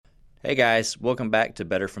Hey guys, welcome back to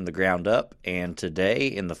Better from the Ground Up. And today,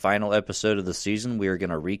 in the final episode of the season, we are going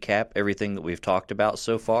to recap everything that we've talked about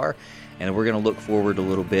so far, and we're going to look forward a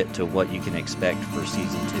little bit to what you can expect for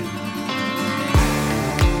Season 2.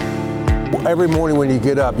 Every morning when you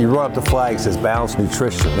get up, you run up the flag that says balanced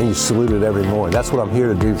nutrition, and you salute it every morning. That's what I'm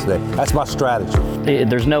here to do today. That's my strategy.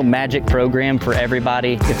 There's no magic program for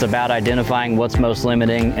everybody. It's about identifying what's most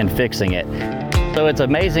limiting and fixing it. So it's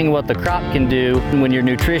amazing what the crop can do when your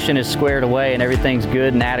nutrition is squared away and everything's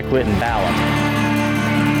good and adequate and balanced.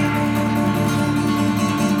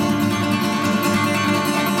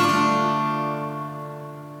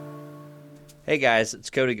 Hey guys, it's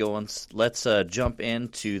Cody Goins. Let's jump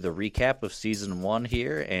into the recap of Season 1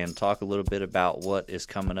 here and talk a little bit about what is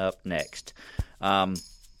coming up next.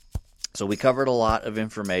 So we covered a lot of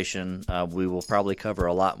information. We will probably cover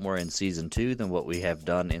a lot more in Season 2 than what we have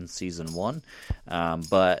done in Season 1.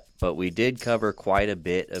 But we did cover quite a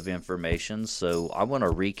bit of information. So I want to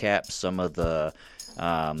recap some of the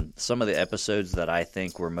episodes that I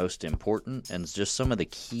think were most important and just some of the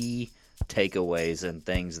key takeaways and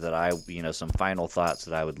things that some final thoughts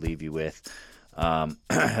that I would leave you with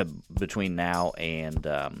between now and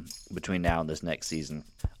this next season.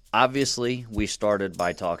 Obviously, we started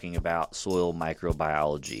by talking about soil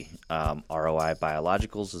microbiology. ROI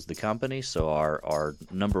Biologicals is the company, so our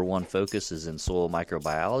number one focus is in soil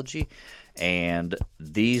microbiology. And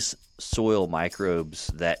these soil microbes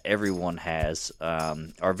that everyone has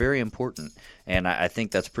are very important. And I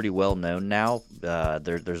think that's pretty well known now.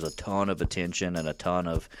 There's a ton of attention and a ton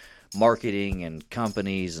of marketing and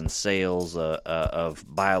companies and sales of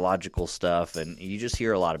biological stuff, and you just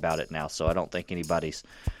hear a lot about it now. So I don't think anybody's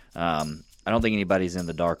in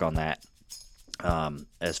the dark on that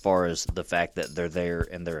as far as the fact that they're there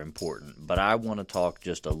and they're important. But I want to talk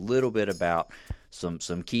just a little bit about some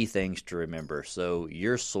key things to remember. So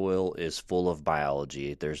your soil is full of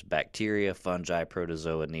biology. There's bacteria, fungi,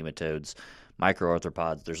 protozoa, nematodes,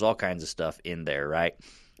 microarthropods. There's all kinds of stuff in there, right?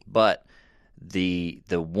 But the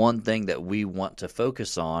one thing that we want to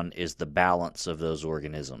focus on is the balance of those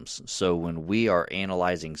organisms. So when we are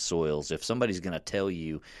analyzing soils, if somebody's going to tell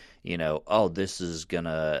you, oh, this is going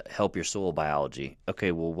to help your soil biology.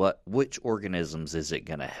 Okay, well, which organisms is it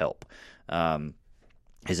going to help?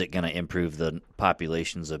 Is it going to improve the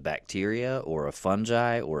populations of bacteria or of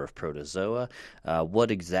fungi or of protozoa?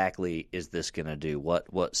 What exactly is this going to do?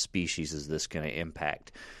 What species is this going to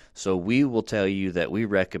impact? So we will tell you that we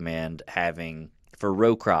recommend having, for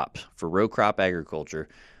row crop agriculture,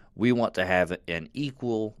 we want to have an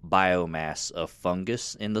equal biomass of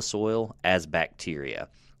fungus in the soil as bacteria.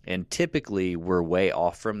 And typically, we're way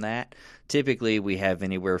off from that. Typically, we have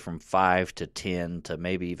anywhere from 5 to 10 to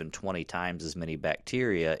maybe even 20 times as many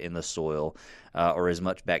bacteria in the soil or as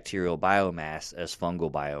much bacterial biomass as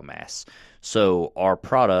fungal biomass. So our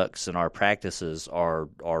products and our practices are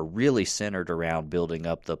really centered around building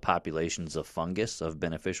up the populations of fungus, of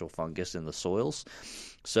beneficial fungus in the soils.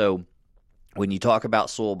 So when you talk about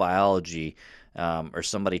soil biology, or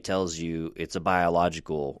somebody tells you it's a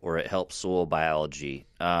biological or it helps soil biology,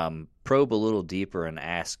 probe a little deeper and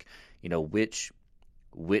ask, which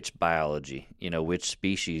biology, which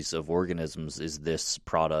species of organisms is this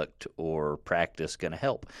product or practice going to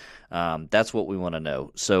help? That's what we want to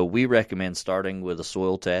know. So we recommend starting with a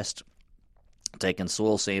soil test, taking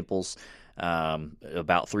soil samples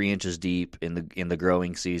about 3 inches deep in the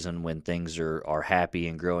growing season when things are happy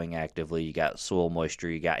and growing actively. You got soil moisture,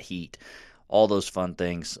 you got heat, all those fun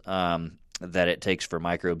things that it takes for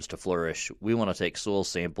microbes to flourish. We want to take soil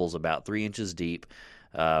samples about 3 inches deep,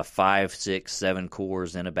 5, 6, 7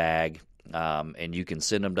 cores in a bag, and you can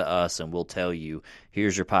send them to us and we'll tell you,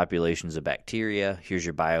 here's your populations of bacteria, here's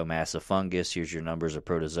your biomass of fungus, here's your numbers of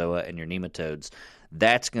protozoa and your nematodes.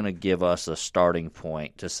 That's going to give us a starting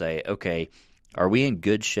point to say, okay, are we in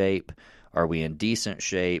good shape? Are we in decent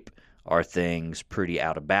shape? Are things pretty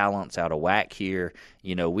out of balance, out of whack here?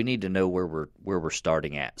 We need to know where we're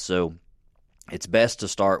starting at. So it's best to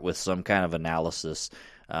start with some kind of analysis.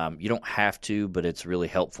 You don't have to, but it's really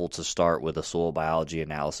helpful to start with a soil biology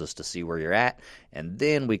analysis to see where you're at, and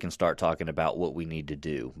then we can start talking about what we need to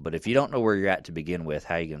do. But if you don't know where you're at to begin with,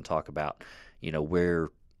 how are you going to talk about, where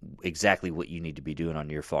exactly what you need to be doing on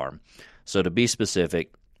your farm? So to be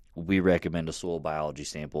specific, we recommend a soil biology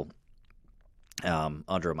sample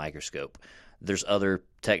under a microscope. There's other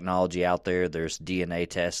technology out there. There's DNA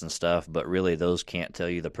tests and stuff, but really those can't tell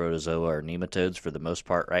you the protozoa or nematodes for the most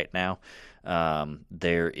part right now.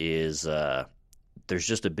 There's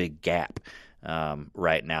just a big gap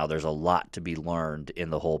right now. There's a lot to be learned in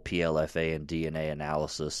the whole PLFA and DNA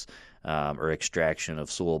analysis or extraction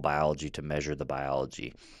of soil biology to measure the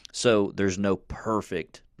biology. So there's no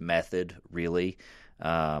perfect method, really,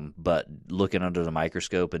 but looking under the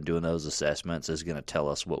microscope and doing those assessments is going to tell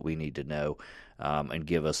us what we need to know and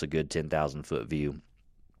give us a good 10,000-foot view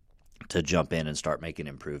to jump in and start making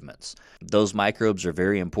improvements. Those microbes are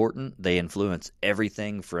very important. They influence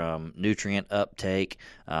everything from nutrient uptake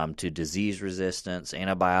to disease resistance,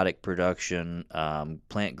 antibiotic production.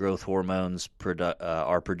 Plant growth hormones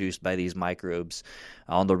are produced by these microbes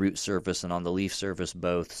on the root surface and on the leaf surface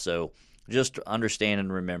both. So just understand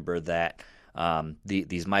and remember that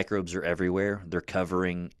these microbes are everywhere. They're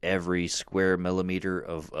covering every square millimeter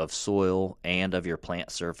of soil and of your plant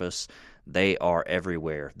surface. They are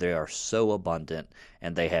everywhere. They are so abundant,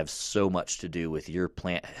 and they have so much to do with your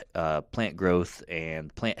plant growth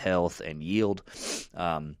and plant health and yield.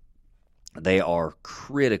 They are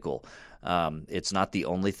critical. It's not the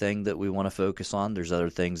only thing that we want to focus on. There's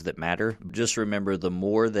other things that matter. Just remember, the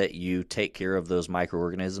more that you take care of those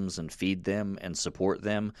microorganisms and feed them and support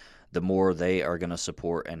them, the more they are going to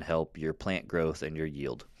support and help your plant growth and your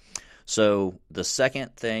yield. So the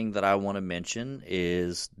second thing that I want to mention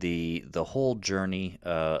is the whole journey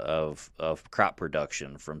of crop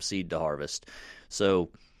production from seed to harvest. So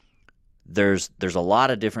there's a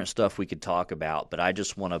lot of different stuff we could talk about, but I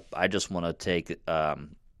just want to take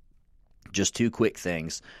just two quick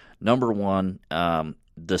things. Number one,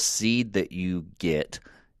 the seed that you get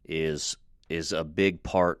is a big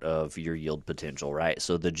part of your yield potential, right?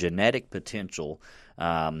 So the genetic potential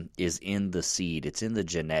is in the seed. It's in the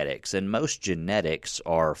genetics, and most genetics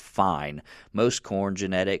are fine. Most corn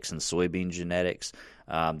genetics and soybean genetics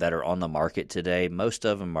that are on the market today, most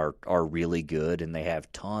of them are really good, and they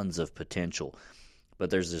have tons of potential. But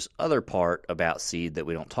there's this other part about seed that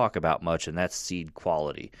we don't talk about much, and that's seed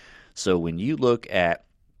quality. So when you look at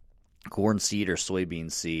corn seed or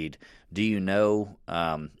soybean seed, do you know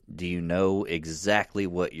exactly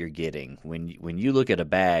what you're getting? When you look at a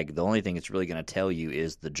bag, the only thing it's really going to tell you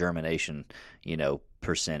is the germination,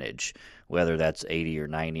 percentage, whether that's 80 or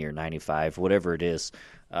 90 or 95, whatever it is.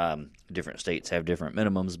 Different states have different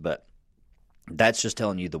minimums, but that's just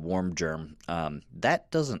telling you the warm germ.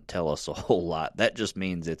 That doesn't tell us a whole lot. That just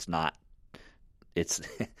means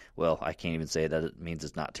well, I can't even say that. It means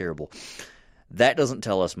it's not terrible. That doesn't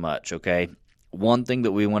tell us much, okay? One thing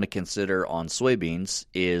that we want to consider on soybeans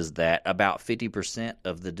is that about 50%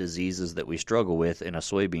 of the diseases that we struggle with in a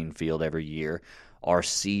soybean field every year are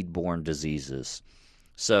seed-borne diseases.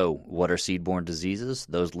 So what are seed-borne diseases?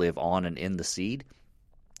 Those live on and in the seed.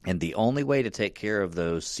 And the only way to take care of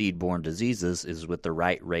those seed-borne diseases is with the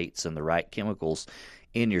right rates and the right chemicals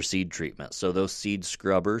in your seed treatment. So those seed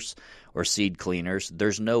scrubbers or seed cleaners,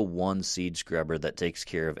 there's no one seed scrubber that takes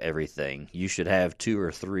care of everything. You should have 2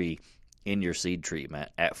 or 3 in your seed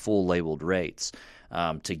treatment at full labeled rates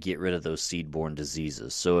to get rid of those seed-borne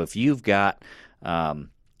diseases. So if you've got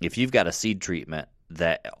a seed treatment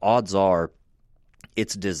that odds are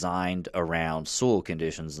it's designed around soil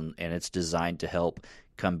conditions and it's designed to help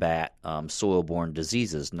combat soil-borne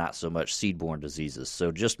diseases, not so much seed-borne diseases.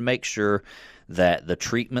 So just make sure that the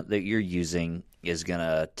treatment that you're using is going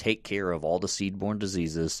to take care of all the seed-borne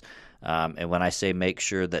diseases. And when I say make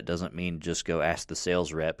sure, that doesn't mean just go ask the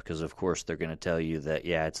sales rep, because of course they're going to tell you that,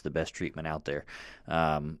 yeah, it's the best treatment out there.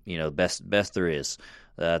 Best there is.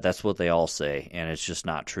 That's what they all say, and it's just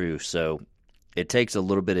not true. So it takes a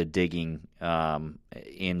little bit of digging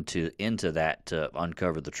into that to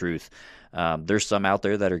uncover the truth. There's some out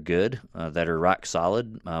there that are good, that are rock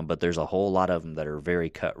solid, but there's a whole lot of them that are very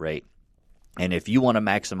cut rate. And if you want to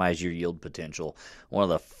maximize your yield potential, one of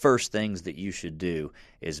the first things that you should do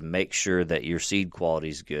is make sure that your seed quality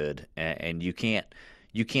is good. And you can't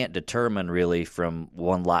determine really from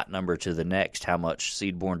one lot number to the next how much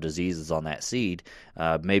seed-borne disease is on that seed.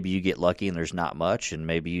 Maybe you get lucky and there's not much, and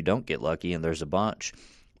maybe you don't get lucky and there's a bunch.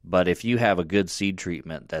 But if you have a good seed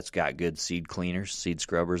treatment that's got good seed cleaners, seed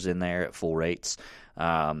scrubbers in there at full rates,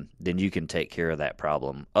 then you can take care of that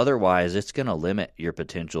problem. Otherwise, it's going to limit your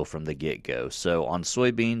potential from the get-go. So on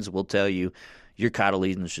soybeans, we'll tell you your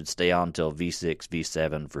cotyledons should stay on until V6,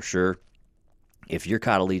 V7 for sure. If your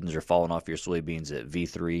cotyledons are falling off your soybeans at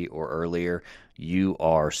V3 or earlier, you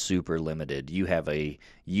are super limited. You have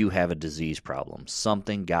a disease problem.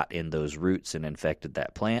 Something got in those roots and infected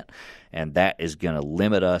that plant, and that is going to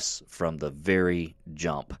limit us from the very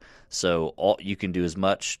jump. So all you can do as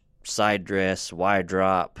much side dress, wide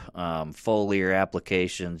drop, foliar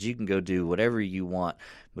applications. You can go do whatever you want.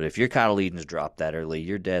 But if your cotyledons drop that early,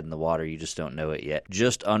 you're dead in the water. You just don't know it yet.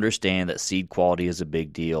 Just understand that seed quality is a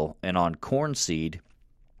big deal. And on corn seed,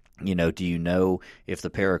 Do you know if the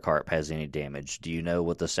pericarp has any damage? Do you know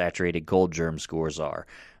what the saturated cold germ scores are?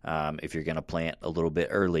 If you're going to plant a little bit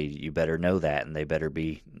early, you better know that, and they better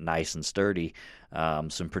be nice and sturdy,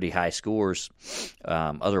 some pretty high scores.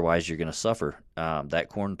 Otherwise, you're going to suffer. That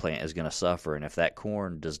corn plant is going to suffer, and if that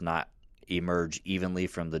corn does not emerge evenly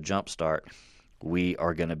from the jump start, we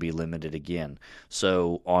are going to be limited again.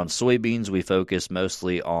 So on soybeans, we focus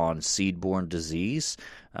mostly on seed-borne disease.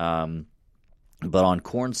 But on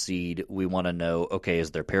corn seed, we want to know, okay, is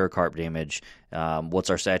there pericarp damage? What's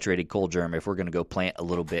our saturated cold germ if we're going to go plant a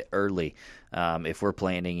little bit early? If we're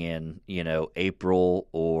planting in, April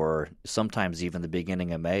or sometimes even the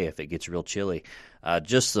beginning of May if it gets real chilly.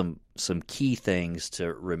 Just some key things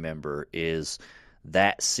to remember is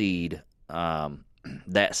that seed,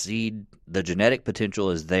 the genetic potential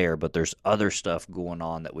is there, but there's other stuff going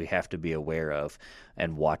on that we have to be aware of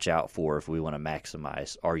and watch out for if we want to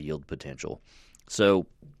maximize our yield potential. So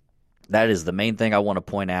that is the main thing I want to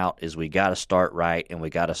point out is we got to start right and we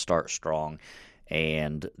got to start strong.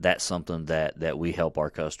 And that's something that we help our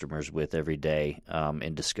customers with every day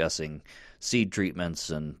in discussing seed treatments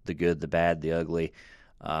and the good, the bad, the ugly,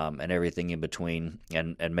 and everything in between,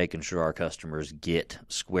 and making sure our customers get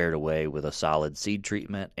squared away with a solid seed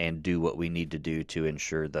treatment and do what we need to do to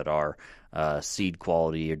ensure that our seed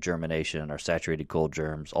quality or germination, our saturated cold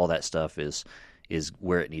germs, all that stuff is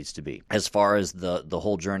where it needs to be. As far as the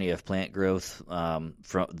whole journey of plant growth,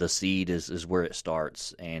 from the seed is where it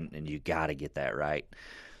starts, and you got to get that right.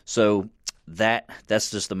 So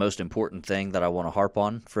that's just the most important thing that I want to harp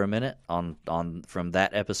on for a minute on from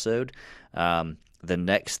that episode. The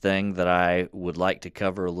next thing that I would like to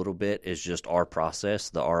cover a little bit is just our process,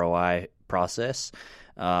 the ROI process.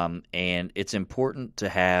 And it's important to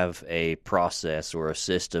have a process or a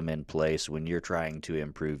system in place when you're trying to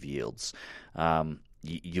improve yields.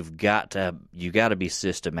 You've got to be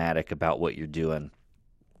systematic about what you're doing.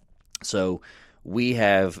 So we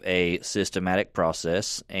have a systematic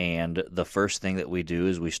process, and the first thing that we do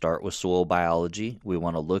is we start with soil biology. We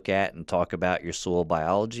want to look at and talk about your soil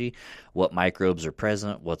biology, what microbes are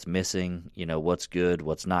present, what's missing, what's good,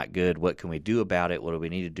 what's not good, what can we do about it, what do we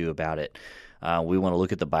need to do about it. We want to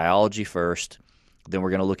look at the biology first, then we're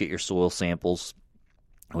going to look at your soil samples.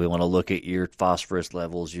 We want to look at your phosphorus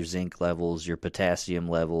levels, your zinc levels, your potassium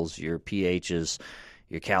levels, your pHs,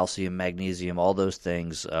 your calcium, magnesium, all those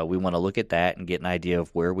things. We want to look at that and get an idea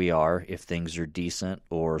of where we are, if things are decent,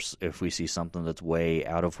 or if we see something that's way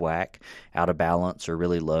out of whack, out of balance, or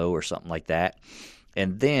really low, or something like that.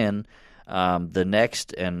 And then the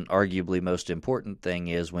next and arguably most important thing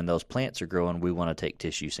is when those plants are growing, we want to take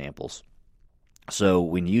tissue samples. So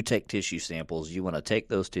when you take tissue samples, you want to take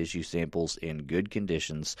those tissue samples in good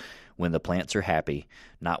conditions when the plants are happy,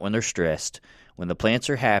 not when they're stressed. When the plants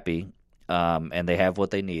are happy, and they have what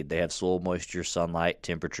they need, they have soil moisture, sunlight,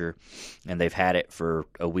 temperature, and they've had it for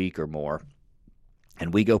a week or more,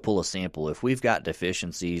 and we go pull a sample. If we've got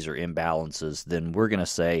deficiencies or imbalances, then we're going to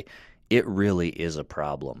say it really is a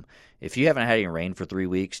problem. If you haven't had any rain for 3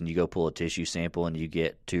 weeks and you go pull a tissue sample and you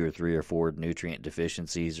get 2 or 3 or 4 nutrient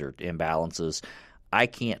deficiencies or imbalances, I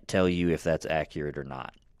can't tell you if that's accurate or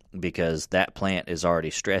not, because that plant is already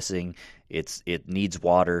stressing. It needs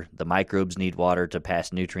water. The microbes need water to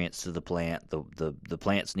pass nutrients to the plant. The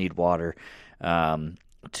plants need water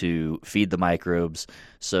to feed the microbes.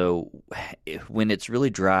 So when it's really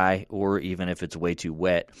dry, or even if it's way too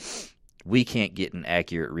wet, we can't get an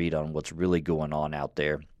accurate read on what's really going on out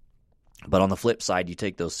there. But on the flip side, you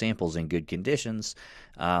take those samples in good conditions,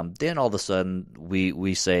 then all of a sudden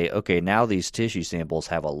we say, okay, now these tissue samples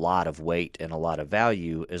have a lot of weight and a lot of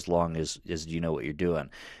value as long as you know what you're doing.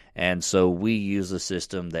 And so we use a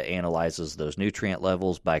system that analyzes those nutrient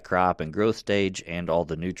levels by crop and growth stage and all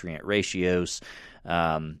the nutrient ratios.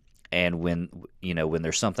 And when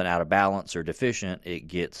there's something out of balance or deficient, it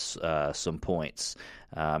gets some points.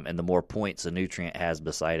 And the more points a nutrient has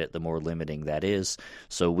beside it, the more limiting that is.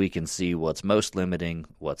 So we can see what's most limiting,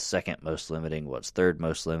 what's second most limiting, what's third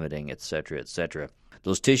most limiting, et cetera, et cetera.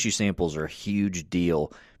 Those tissue samples are a huge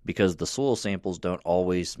deal because the soil samples don't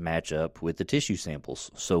always match up with the tissue samples.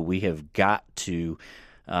 So we've got to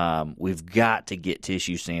get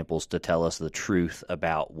tissue samples to tell us the truth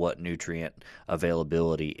about what nutrient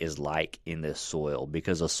availability is like in this soil,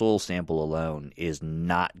 because a soil sample alone is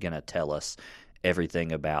not going to tell us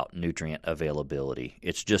everything about nutrient availability.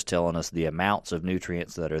 It's just telling us the amounts of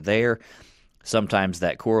nutrients that are there. Sometimes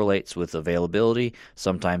that correlates with availability.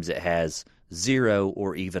 Sometimes it has zero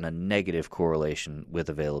or even a negative correlation with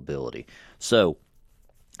availability. So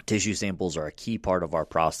tissue samples are a key part of our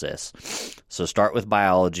process. So start with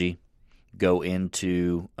biology, go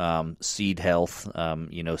into seed health,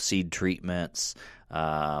 seed treatments,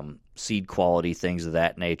 seed quality, things of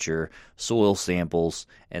that nature, soil samples,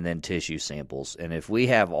 and then tissue samples. And if we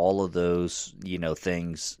have all of those,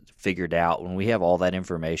 things figured out, when we have all that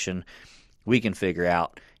information, we can figure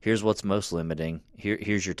out here's what's most limiting.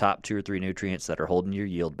 Here's your top 2 or 3 nutrients that are holding your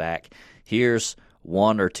yield back. Here's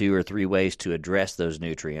 1 or 2 or 3 ways to address those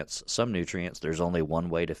nutrients. Some nutrients, there's only one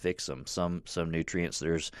way to fix them. Some nutrients,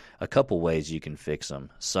 there's a couple ways you can fix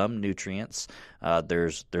them. Some nutrients,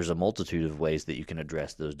 there's a multitude of ways that you can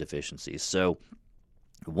address those deficiencies. So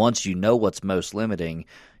once you know what's most limiting,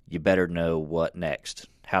 you better know what next,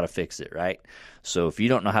 how to fix it, right? So if you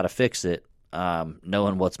don't know how to fix it,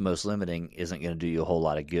 knowing what's most limiting isn't going to do you a whole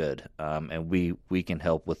lot of good, and we can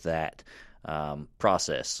help with that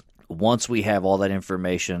process. Once we have all that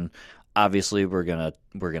information, obviously we're gonna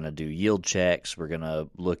do yield checks. We're gonna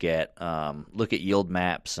look at yield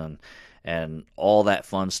maps and all that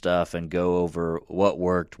fun stuff, and go over what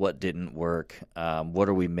worked, what didn't work, what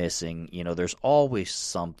are we missing. There's always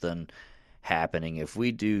something happening. If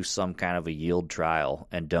we do some kind of a yield trial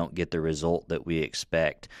and don't get the result that we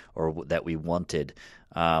expect or that we wanted,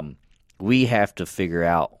 we have to figure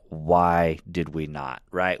out why did we not,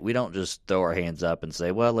 right? We don't just throw our hands up and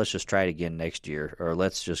say, well, let's just try it again next year, or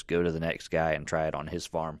let's just go to the next guy and try it on his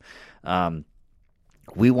farm.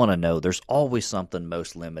 We want to know there's always something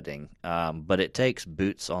most limiting, but it takes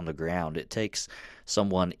boots on the ground. It takes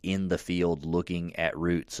someone in the field looking at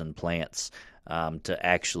roots and plants to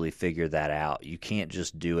actually figure that out. You can't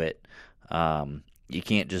just do it. You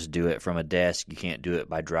can't just do it from a desk. You can't do it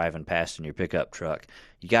by driving past in your pickup truck.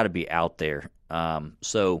 You got to be out there.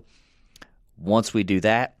 So once we do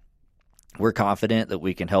that, we're confident that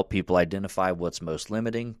we can help people identify what's most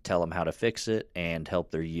limiting, tell them how to fix it, and help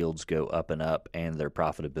their yields go up and up and their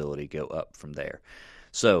profitability go up from there.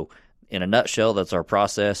 So in a nutshell, that's our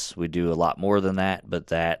process. We do a lot more than that, but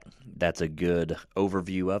that's a good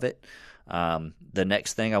overview of it. The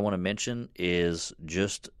next thing I want to mention is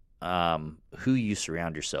just who you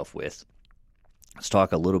surround yourself with. Let's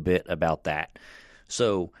talk a little bit about that.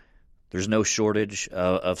 So there's no shortage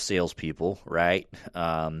of salespeople, right?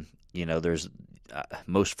 There's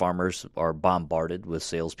most farmers are bombarded with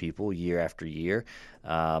salespeople year after year,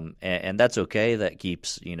 and that's okay. That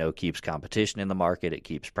keeps competition in the market. It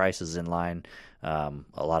keeps prices in line. A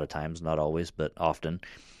lot of times, not always, but often.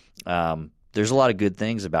 There's a lot of good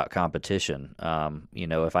things about competition.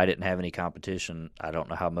 If I didn't have any competition, I don't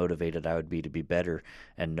know how motivated I would be to be better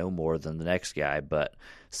and know more than the next guy. But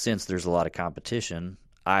since there's a lot of competition,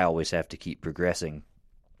 I always have to keep progressing.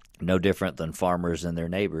 No different than farmers and their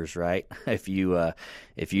neighbors, right? If you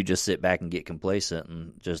just sit back and get complacent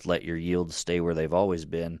and just let your yields stay where they've always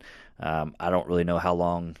been, I don't really know how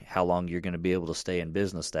long you're going to be able to stay in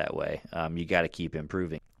business that way. You got to keep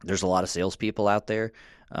improving. There's a lot of salespeople out there.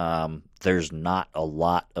 There's not a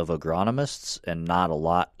lot of agronomists and not a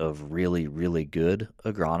lot of really, really good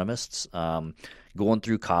agronomists. Going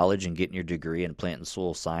through college and getting your degree in plant and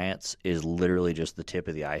soil science is literally just the tip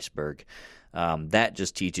of the iceberg. That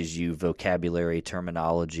just teaches you vocabulary,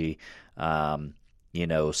 terminology, some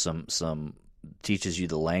teaches you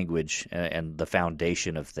the language and the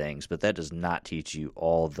foundation of things, but that does not teach you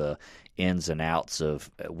all the ins and outs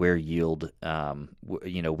of where yield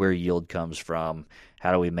comes from.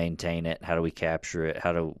 How do we maintain it? How do we capture it?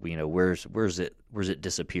 How do where's it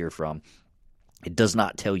disappear from? It does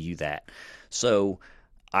not tell you that. So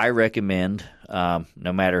I recommend, no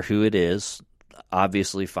matter who it is,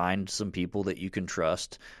 obviously find some people that you can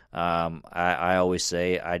trust. I always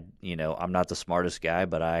say I'm not the smartest guy,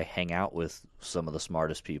 but I hang out with some of the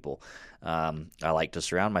smartest people. I like to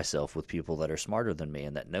surround myself with people that are smarter than me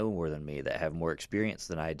and that know more than me, that have more experience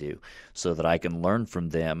than I do, so that I can learn from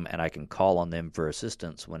them and I can call on them for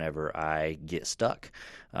assistance whenever I get stuck.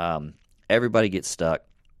 Everybody gets stuck.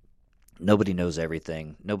 Nobody knows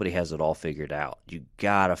everything. Nobody has it all figured out. You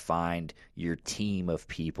gotta find your team of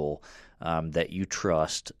people that you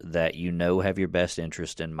trust, that have your best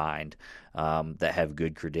interest in mind, that have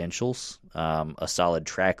good credentials, a solid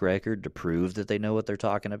track record to prove that they know what they're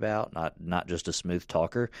talking about, not just a smooth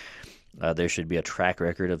talker. There should be a track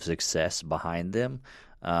record of success behind them,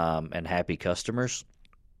 and happy customers.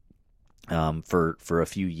 For a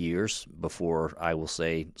few years before I will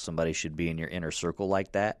say somebody should be in your inner circle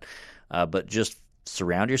like that. But just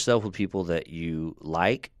surround yourself with people that you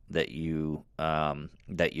like, that you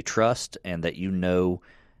trust, and that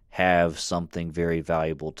have something very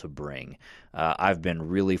valuable to bring. I've been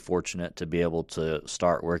really fortunate to be able to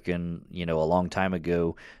start working, a long time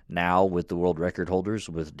ago now with the world record holders,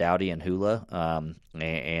 with Dowdy and Hula,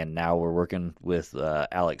 and now we're working with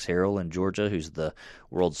Alex Harrell in Georgia, who's the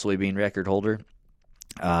world soybean record holder.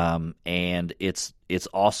 And it's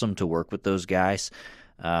awesome to work with those guys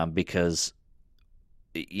because,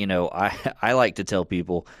 I like to tell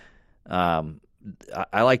people,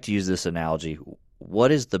 I like to use this analogy.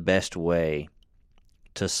 What is the best way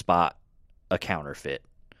to spot a counterfeit?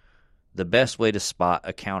 The best way to spot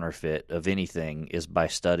a counterfeit of anything is by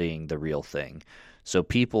studying the real thing. So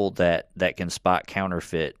people that can spot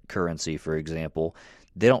counterfeit currency, for example,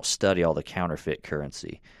 they don't study all the counterfeit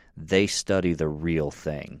currency. They study the real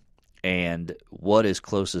thing. And what is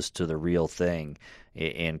closest to the real thing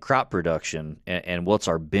in crop production and what's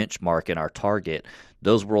our benchmark and our target,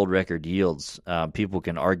 those world record yields, people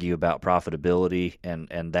can argue about profitability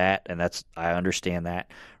and that's, I understand that,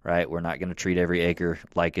 right? We're not going to treat every acre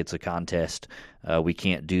like it's a contest. We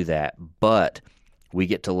can't do that. But we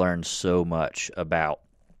get to learn so much about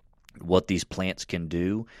what these plants can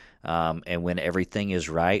do. And when everything is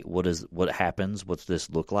right, what happens? What's this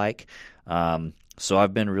look like? So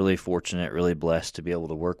I've been really fortunate, really blessed to be able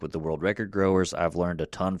to work with the world record growers. I've learned a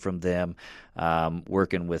ton from them.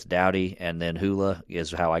 Working with Dowdy and then Hula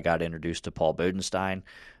is how I got introduced to Paul Bodenstein.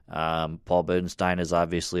 Paul Bodenstein is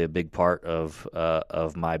obviously a big part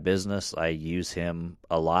of my business. I use him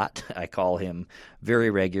a lot. I call him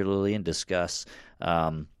very regularly and discuss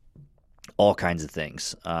all kinds of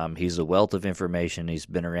things. He's a wealth of information. He's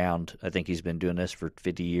been around. I think he's been doing this for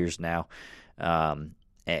 50 years now.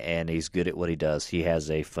 And he's good at what he does. He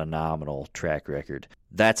has a phenomenal track record.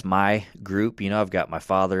 That's my group. I've got my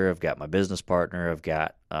father, I've got my business partner, I've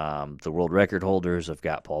got the world record holders, I've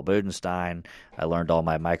got Paul Bodenstein. I learned all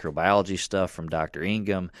my microbiology stuff from Dr.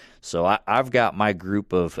 Ingham. So I've got my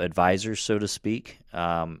group of advisors, so to speak,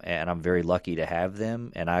 and I'm very lucky to have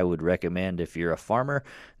them. And I would recommend, if you're a farmer,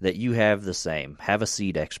 that you have the same. Have a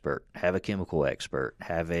seed expert, have a chemical expert,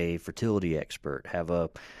 have a fertility expert, have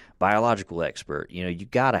a biological expert. You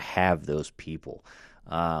got to have those people.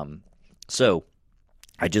 So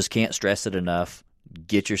I just can't stress it enough.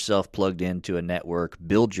 Get yourself plugged into a network.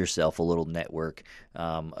 Build yourself a little network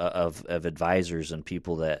of advisors and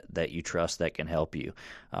people that you trust that can help you.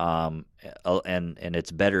 And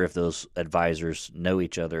it's better if those advisors know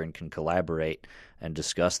each other and can collaborate and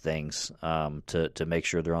discuss things to make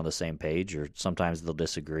sure they're on the same page. Or sometimes they'll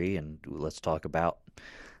disagree, and let's talk about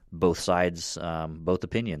both sides, both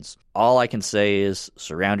opinions. All I can say is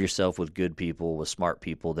surround yourself with good people, with smart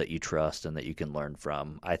people that you trust and that you can learn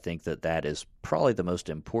from. I think that is probably the most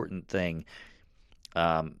important thing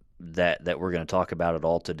that we're going to talk about at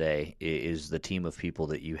all today is the team of people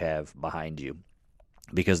that you have behind you.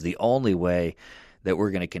 Because the only way that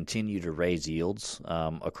we're going to continue to raise yields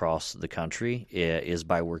across the country is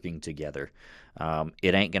by working together.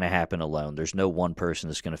 It ain't going to happen alone. There's no one person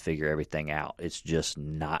that's going to figure everything out. It's just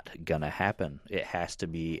not going to happen. It has to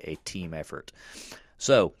be a team effort.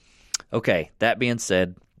 So, okay, that being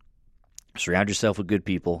said, surround yourself with good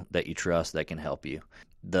people that you trust that can help you.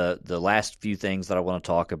 The last few things that I want to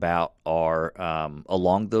talk about are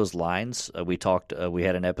along those lines. We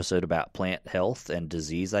had an episode about plant health and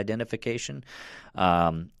disease identification,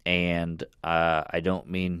 and I don't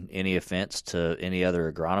mean any offense to any other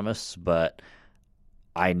agronomists, but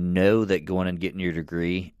I know that going and getting your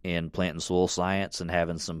degree in plant and soil science and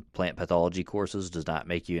having some plant pathology courses does not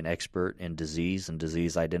make you an expert in disease and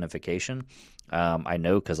disease identification. I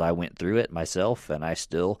know because I went through it myself, and I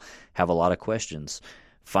still have a lot of questions.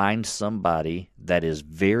 Find somebody that is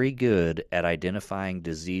very good at identifying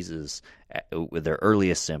diseases with their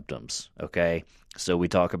earliest symptoms, okay? So we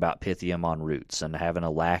talk about Pythium on roots and having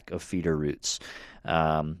a lack of feeder roots.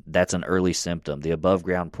 That's an early symptom. The above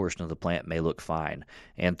ground portion of the plant may look fine.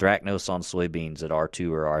 Anthracnose on soybeans at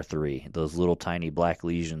R2 or R3, those little tiny black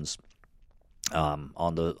lesions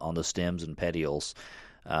on the stems and petioles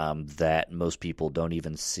that most people don't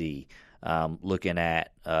even see. Looking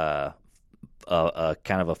at a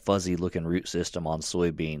kind of a fuzzy looking root system on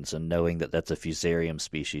soybeans and knowing that that's a fusarium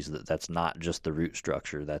species, that's not just the root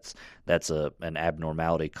structure, that's an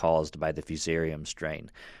abnormality caused by the fusarium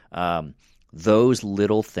strain. Those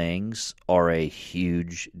little things are a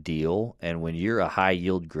huge deal, and when you're a high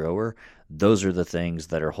yield grower, those are the things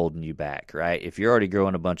that are holding you back, right? If you're already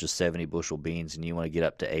growing a bunch of 70 bushel beans and you want to get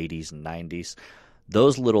up to 80s and 90s,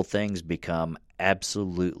 those little things become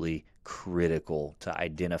absolutely critical to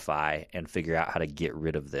identify and figure out how to get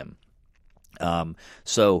rid of them.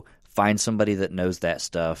 So find somebody that knows that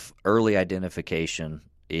stuff. Early identification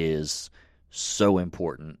is so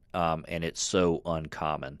important, and it's so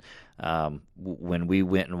uncommon. When we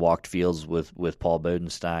went and walked fields with Paul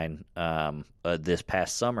Bodenstein this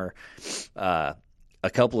past summer, a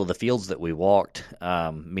couple of the fields that we walked,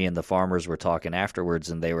 me and the farmers were talking afterwards,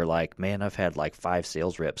 and they were like, man, I've had like 5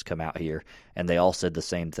 sales reps come out here, and they all said the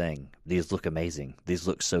same thing. These look amazing. These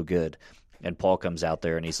look so good. And Paul comes out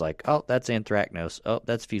there, and he's like, oh, that's anthracnose. Oh,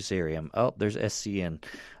 that's fusarium. Oh, there's SCN.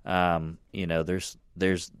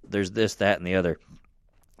 There's this, that, and the other.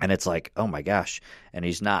 And it's like, oh, my gosh. And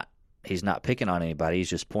he's not picking on anybody. He's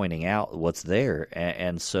just pointing out what's there.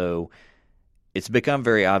 And so it's become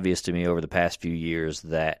very obvious to me over the past few years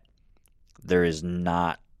that there is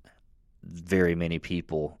not very many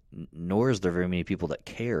people, nor is there very many people that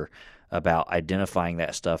care about identifying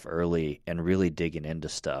that stuff early and really digging into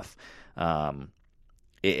stuff. And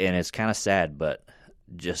it's kind of sad, but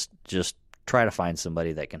just try to find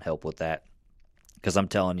somebody that can help with that. Because I'm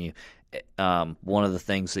telling you, one of the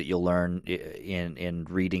things that you'll learn in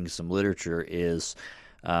reading some literature is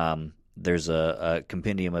there's a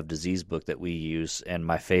compendium of disease book that we use, and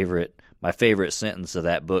my favorite sentence of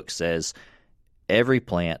that book says, every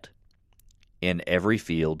plant in every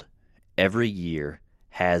field every year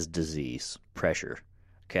has disease pressure.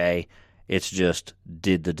 Okay? It's just,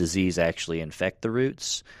 did the disease actually infect the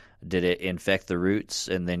roots? Did it infect the roots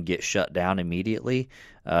and then get shut down immediately?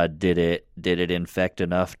 Did it infect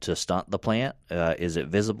enough to stunt the plant? Is it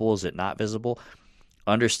visible? Is it not visible?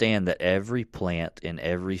 Understand that every plant in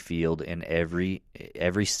every field in every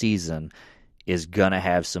season is going to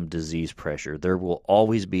have some disease pressure. There will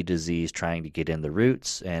always be disease trying to get in the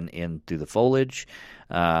roots and in through the foliage.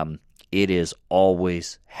 It is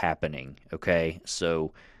always happening, okay?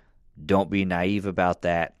 So don't be naive about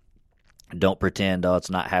that. Don't pretend, oh, it's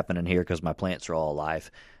not happening here because my plants are all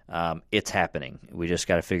alive. It's happening. We just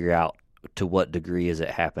got to figure out to what degree is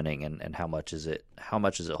it happening, and how much is it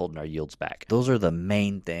holding our yields back. Those are the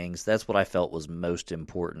main things. That's what I felt was most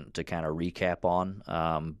important to kind of recap on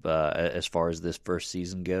as far as this first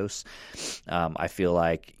season goes. I feel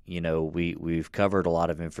like we've covered a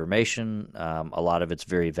lot of information. A lot of it's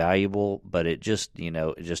very valuable, but it just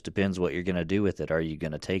depends what you're going to do with it. Are you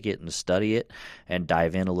going to take it and study it and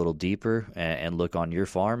dive in a little deeper and look on your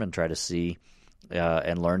farm and try to see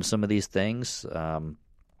and learn some of these things?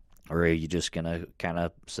 Or are you just going to kind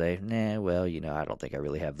of say, nah, well, I don't think I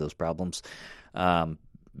really have those problems?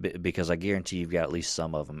 Because I guarantee you've got at least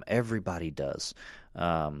some of them. Everybody does.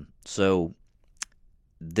 So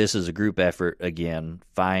this is a group effort. Again,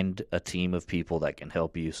 find a team of people that can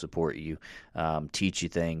help you, support you, teach you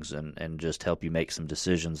things, and just help you make some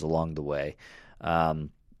decisions along the way.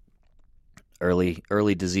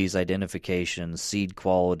 Early disease identification, seed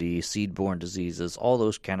quality, seed-borne diseases, all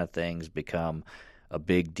those kind of things become a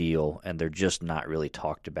big deal, and they're just not really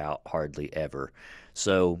talked about hardly ever.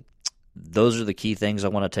 So those are the key things I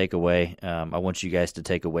want to take away. I want you guys to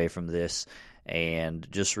take away from this, and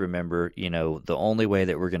just remember, the only way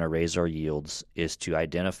that we're going to raise our yields is to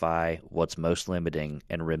identify what's most limiting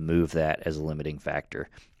and remove that as a limiting factor.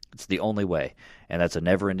 It's the only way, and that's a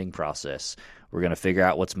never-ending process. We're going to figure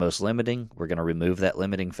out what's most limiting. We're going to remove that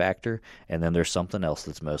limiting factor, and then there's something else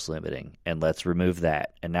that's most limiting, and let's remove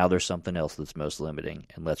that. And now there's something else that's most limiting,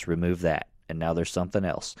 and let's remove that. And now there's something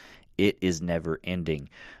else. It is never-ending.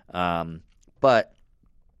 But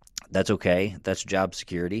that's okay. That's job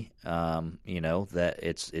security. That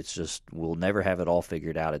it's just, we'll never have it all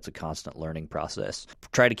figured out. It's a constant learning process.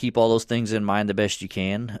 Try to keep all those things in mind the best you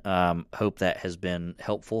can. Hope that has been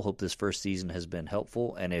helpful. Hope this first season has been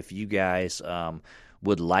helpful. And if you guys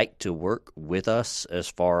would like to work with us as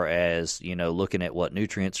far as, looking at what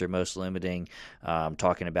nutrients are most limiting,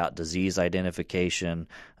 talking about disease identification,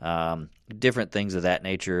 different things of that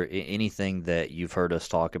nature, anything that you've heard us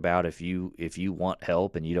talk about, if you want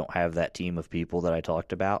help and you don't have that team of people that I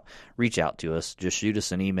talked about, reach out to us. Just shoot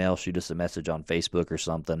us an email, shoot us a message on Facebook or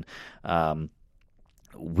something.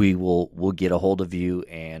 We'll get a hold of you,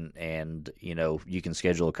 and you can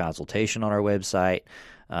schedule a consultation on our website.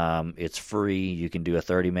 It's free. You can do a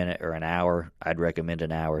 30-minute or an hour. I'd recommend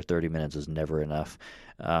an hour. 30 minutes is never enough.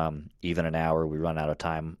 Even an hour, we run out of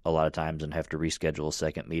time a lot of times and have to reschedule a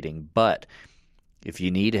second meeting. But if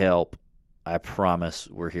you need help, I promise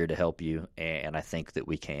we're here to help you, and I think that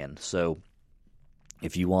we can. So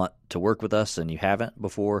if you want to work with us and you haven't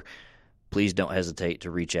before, please don't hesitate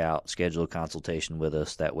to reach out, schedule a consultation with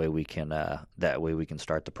us. That way we can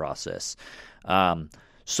start the process.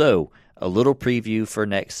 So a little preview for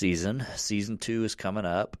next season. Season 2 is coming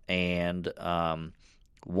up, and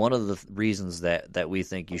one of the reasons that we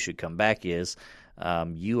think you should come back is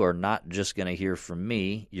You are not just going to hear from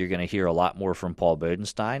me. You're going to hear a lot more from Paul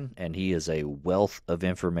Bodenstein, and he is a wealth of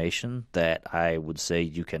information that I would say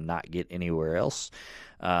you cannot get anywhere else.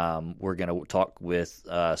 We're going to talk with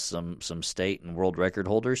some state and world record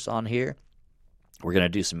holders on here. We're going to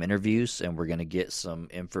do some interviews, and we're going to get some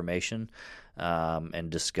information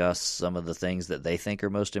and discuss some of the things that they think are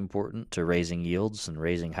most important to raising yields and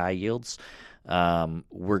raising high yields.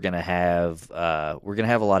 We're going to have a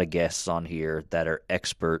lot of guests on here that are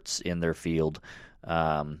experts in their field,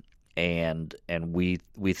 and we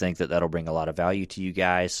think that that'll bring a lot of value to you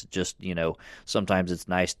guys. Just, sometimes it's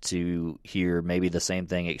nice to hear maybe the same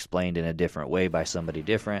thing explained in a different way by somebody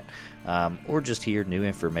different, or just hear new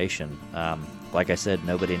information. Like I said,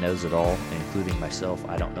 nobody knows it all, including myself.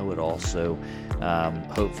 I don't know it all. So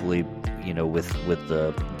hopefully, with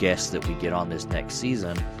the guests that we get on this next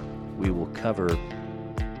season, we will cover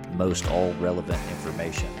most all relevant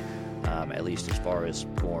information, at least as far as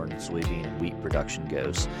corn, soybean, and wheat production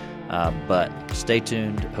goes. But stay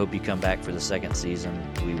tuned. Hope you come back for the second season.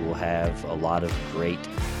 We will have a lot of great,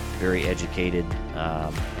 very educated,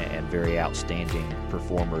 and very outstanding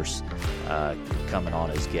performers coming on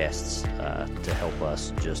as guests to help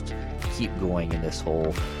us just keep going in this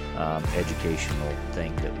whole educational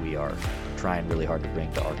thing that we are trying really hard to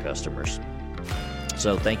bring to our customers.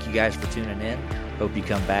 So thank you guys for tuning in. Hope you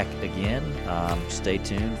come back again. Stay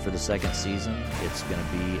tuned for the second season. It's going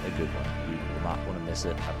to be a good one. You will not want to miss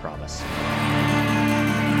it, I promise.